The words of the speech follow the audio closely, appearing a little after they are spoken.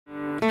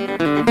You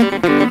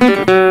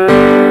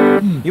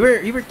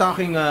were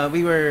talking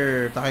we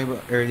were talking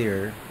about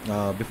earlier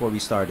before we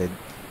started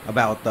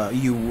about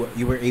you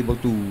were able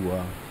to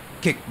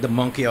kick the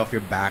monkey off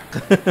your back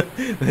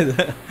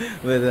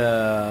with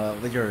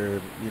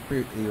your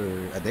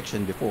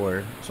addiction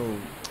before. So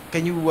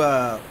can you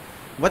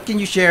what can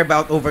you share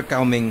about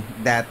overcoming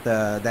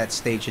that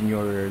stage in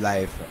your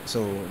life,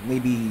 so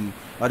maybe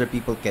other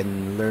people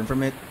can learn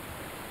from it?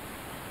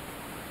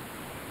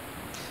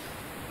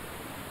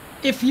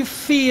 If you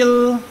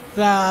feel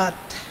that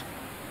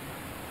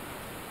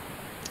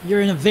you're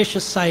in a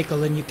vicious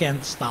cycle and you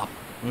can't stop,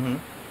 Mm-hmm.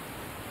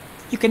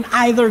 you can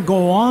either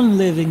go on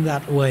living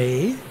that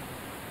way.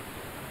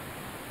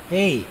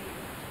 Hey,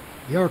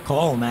 your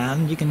call,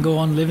 man. You can go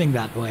on living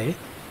that way.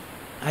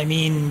 I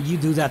mean, you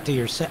do that to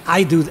yourself.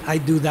 I do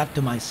that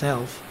to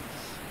myself.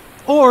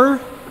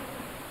 Or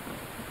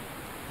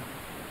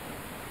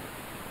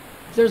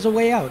there's a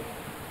way out.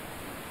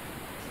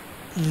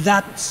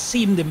 That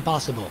seemed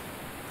impossible.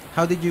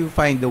 How did you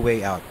find the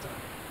way out?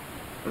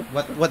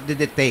 What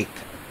did it take?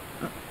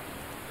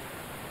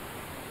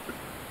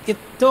 It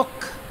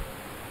took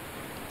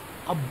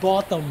a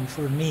bottom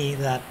for me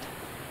that,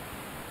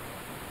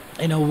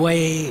 in a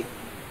way,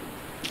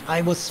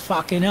 I was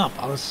fucking up.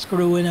 I was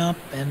screwing up,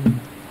 and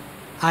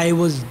I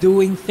was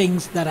doing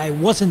things that I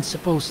wasn't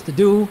supposed to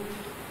do,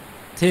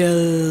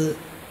 till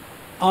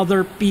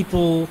other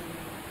people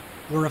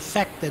were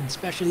affected,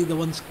 especially the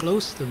ones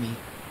close to me,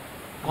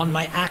 on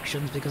my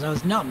actions, because I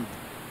was numb.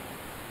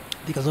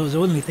 Because I was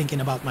only thinking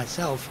about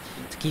myself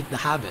to keep the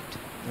habit.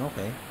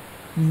 Okay.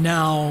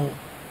 Now,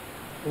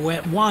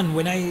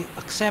 when I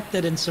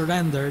accepted and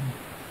surrendered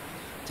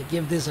to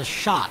give this a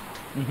shot,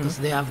 because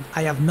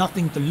I have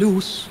nothing to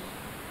lose,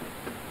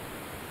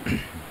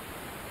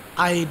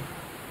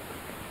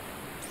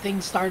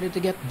 things started to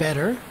get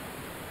better,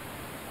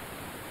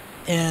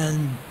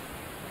 and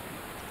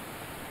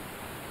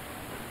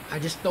I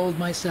just told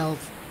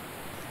myself,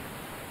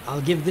 I'll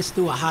give this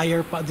to a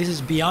higher power. This is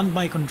beyond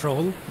my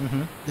control.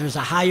 There's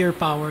a higher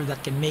power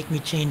that can make me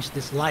change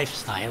this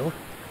lifestyle.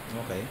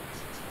 Okay.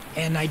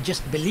 And I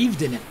just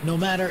believed in it. No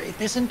matter, it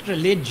isn't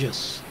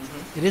religious.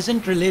 It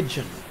isn't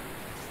religion.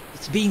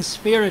 It's being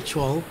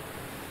spiritual,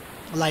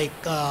 like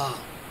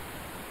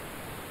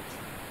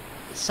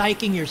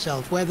psyching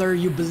yourself, whether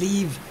you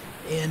believe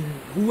in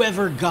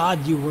whoever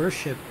God you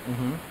worship.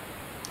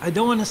 I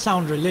don't want to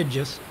sound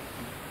religious,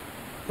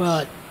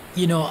 but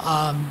you know,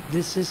 I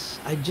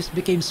just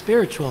became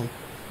spiritual.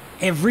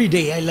 Every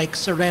day I like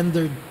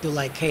surrendered to,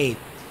 like, hey,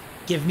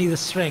 give me the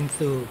strength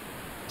to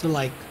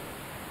like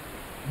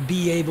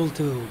be able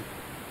to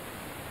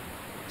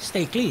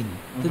stay clean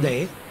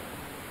today.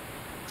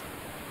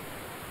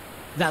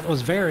 That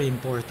was very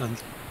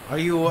important. Are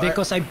you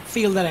Because I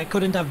feel that I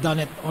couldn't have done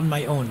it on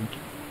my own.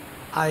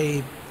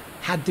 I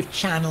had to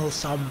channel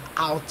some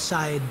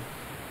outside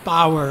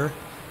power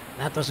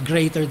that was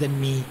greater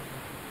than me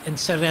and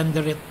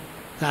surrender it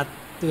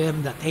to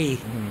him, that hey,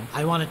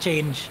 I want to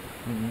change,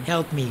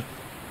 help me.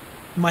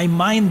 My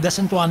mind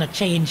doesn't want to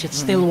change, it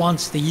still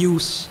wants to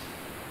use.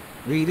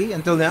 really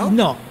until now?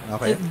 No.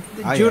 Okay.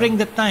 During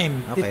the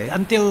time, Okay.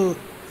 until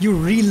you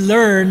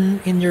relearn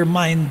in your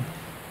mind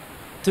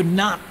to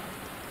not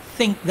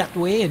think that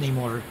way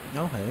anymore.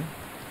 Okay.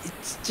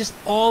 It's just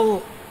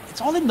it's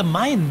all in the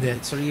mind.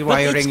 It's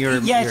rewiring your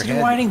it's head.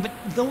 rewiring, but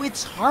though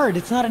it's hard,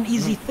 it's not an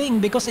easy thing,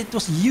 because it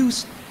was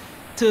used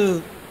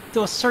to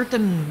a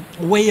certain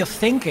way of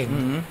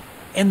thinking.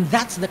 And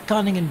that's the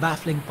cunning and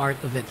baffling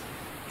part of it.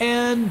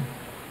 And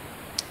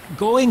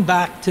going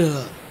back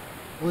to,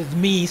 with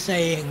me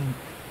saying,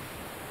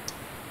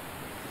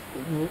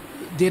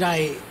 did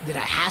I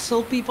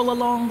hassle people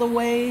along the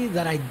way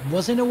that I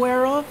wasn't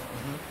aware of?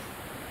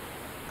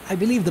 I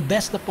believe the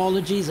best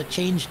apology is a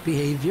changed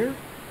behavior,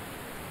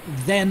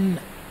 than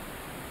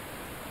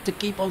to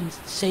keep on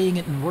saying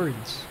it in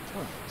words.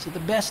 So the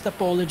best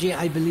apology,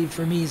 I believe,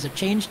 for me, is a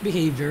changed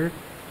behavior.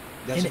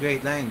 That's a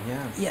great line,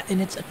 yeah. Yeah,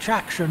 and it's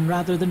attraction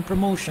rather than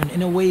promotion,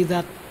 in a way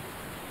that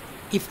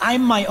if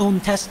I'm my own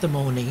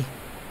testimony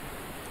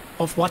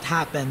of what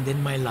happened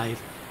in my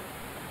life,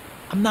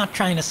 I'm not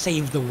trying to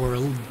save the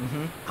world.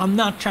 I'm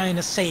not trying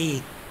to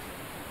say,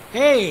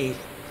 hey,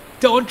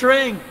 don't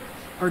drink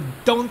or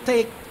don't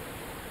take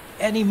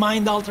any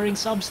mind-altering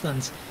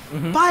substance.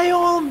 By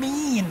all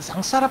means,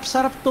 ang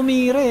sarap-sarap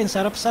tumira, ang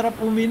sarap-sarap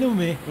uminom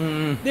eh.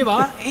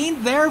 Diba?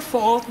 Ain't their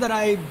fault that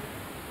I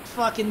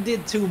fucking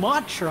did too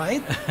much,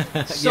 right?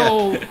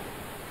 So,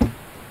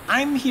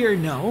 I'm here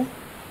now.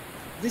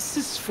 This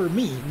is for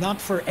me, not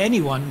for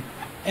anyone.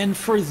 And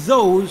for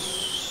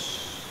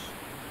those,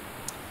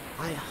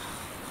 I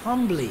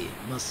humbly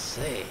must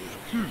say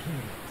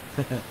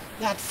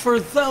that for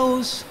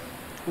those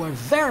who are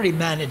very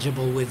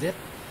manageable with it,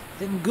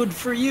 then good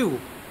for you.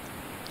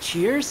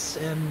 Cheers,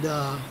 and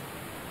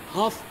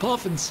huff,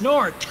 puff, and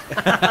snort.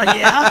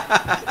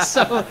 Yeah?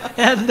 So,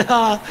 and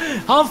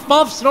huff,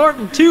 puff, snort,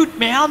 and toot,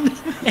 man.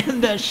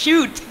 And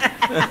shoot.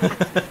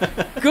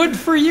 Good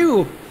for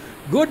you.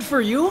 Good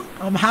for you.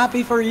 I'm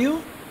happy for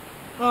you.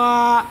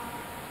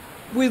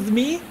 With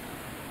me,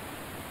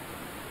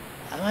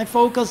 My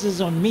focus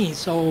is on me,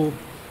 so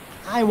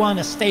I want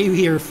to stay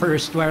here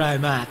first where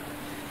I'm at.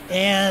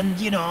 And,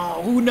 you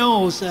know, who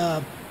knows?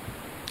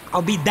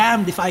 I'll be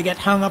damned if I get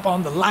hung up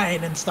on the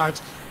line and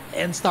start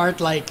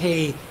like,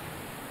 hey,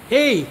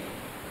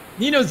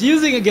 Nino's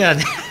using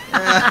again.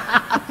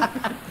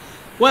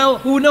 Well,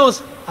 who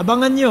knows?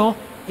 Abangan nyo,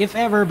 if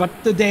ever. But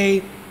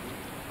today,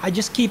 I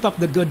just keep up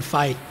the good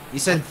fight. You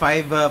said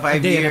five day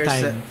at a years,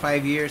 time.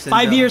 5 years.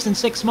 5 years and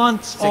 6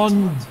 months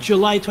on months.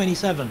 July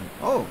 27.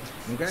 Oh,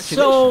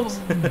 congratulations.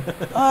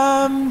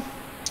 So,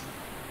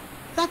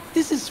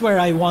 this is where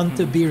I want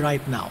to be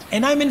right now.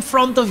 And I'm in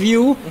front of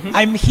you.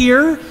 I'm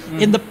here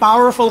in the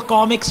powerful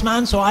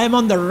Komiksman, so I'm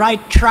on the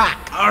right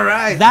track. All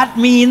right. That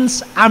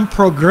means I'm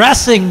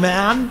progressing,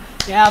 man.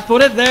 Yeah,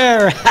 put it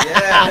there.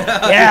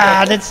 Yeah.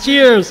 Yeah, let's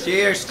cheers.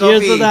 Cheers,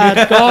 Cheers coffee. to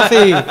that.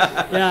 Coffee.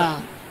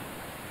 Yeah.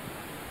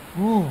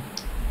 Ooh.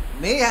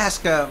 May I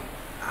ask,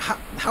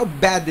 how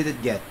bad did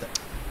it get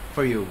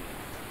for you?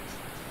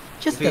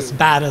 Just If as you-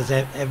 bad as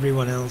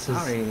everyone else's.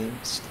 Oh, really?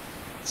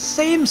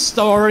 Same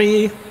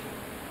story.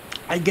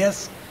 I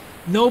guess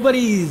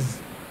nobody's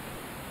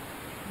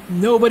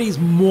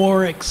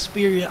more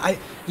experienced.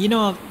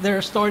 There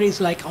are stories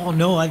like, oh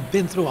no, I've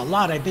been through a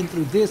lot. I've been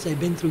through this. I've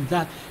been through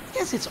that. I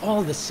guess it's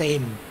all the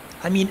same.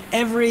 I mean,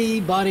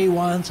 everybody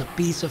wants a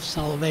piece of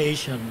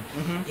salvation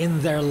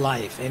in their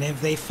life, and if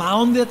they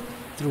found it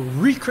through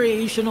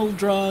recreational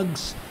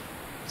drugs,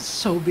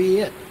 so be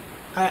it.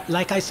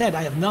 Like I said,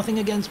 I have nothing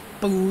against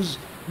booze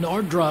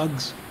nor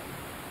drugs.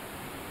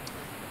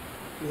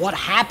 What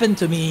happened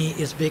to me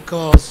is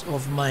because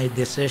of my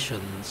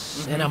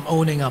decisions, and I'm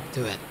owning up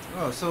to it.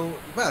 Oh, so,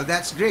 well,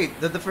 that's great.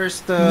 The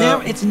first...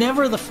 It's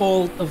never the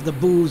fault of the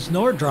booze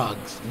nor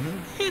drugs.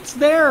 It's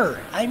there.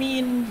 I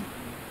mean,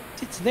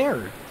 it's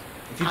there.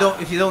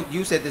 If you don't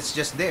use it, it's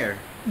just there.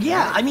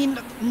 Yeah, I mean,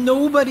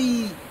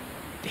 nobody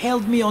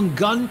held me on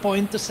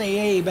gunpoint to say,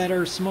 hey,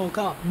 better smoke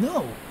up.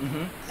 No.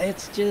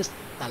 It's just,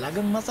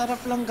 talagang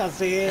masarap lang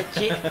kasi.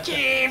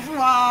 Chief,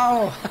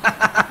 wow!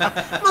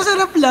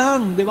 Masarap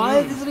lang, di ba?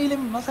 It's really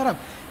masarap.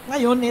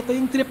 Ngayon, ito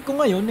yung trip ko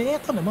ngayon,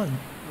 ito naman.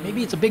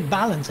 Maybe it's a big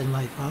balance in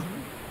life, huh?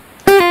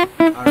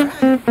 All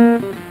right.